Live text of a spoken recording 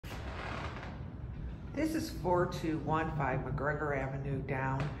This is 4215 McGregor Avenue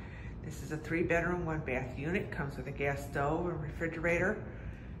down. This is a 3-bedroom, 1-bath unit. Comes with a gas stove and refrigerator.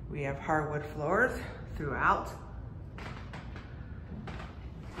 We have hardwood floors throughout.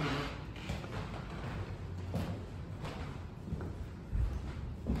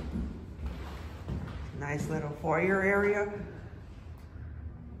 Nice little foyer area.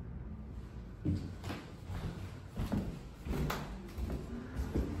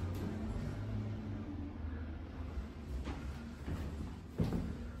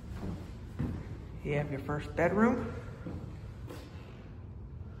 You have your first bedroom.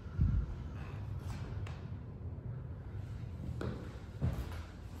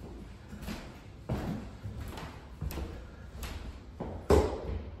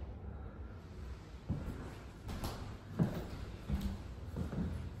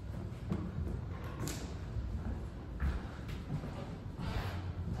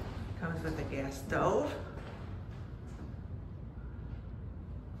 Comes with a gas stove,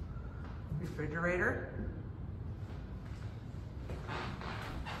 refrigerator,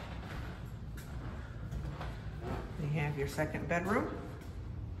 you have your second bedroom.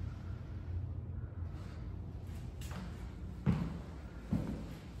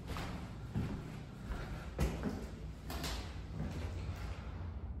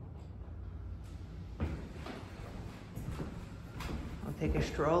 I'll take a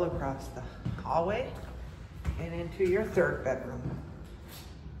stroll across the hallway and into your third bedroom.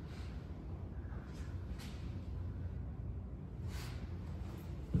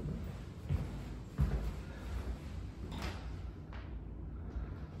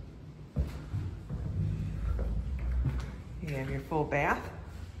 You have your full bath.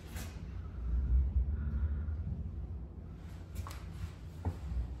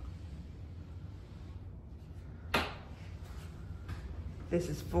 This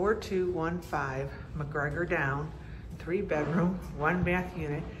is 4215 McGregor down, 3-bedroom, 1-bath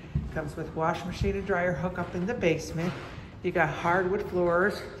unit. Comes with wash machine and dryer hookup in the basement. You got hardwood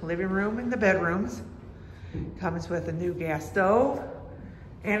floors, living room and the bedrooms. Comes with a new gas stove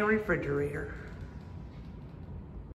and a refrigerator.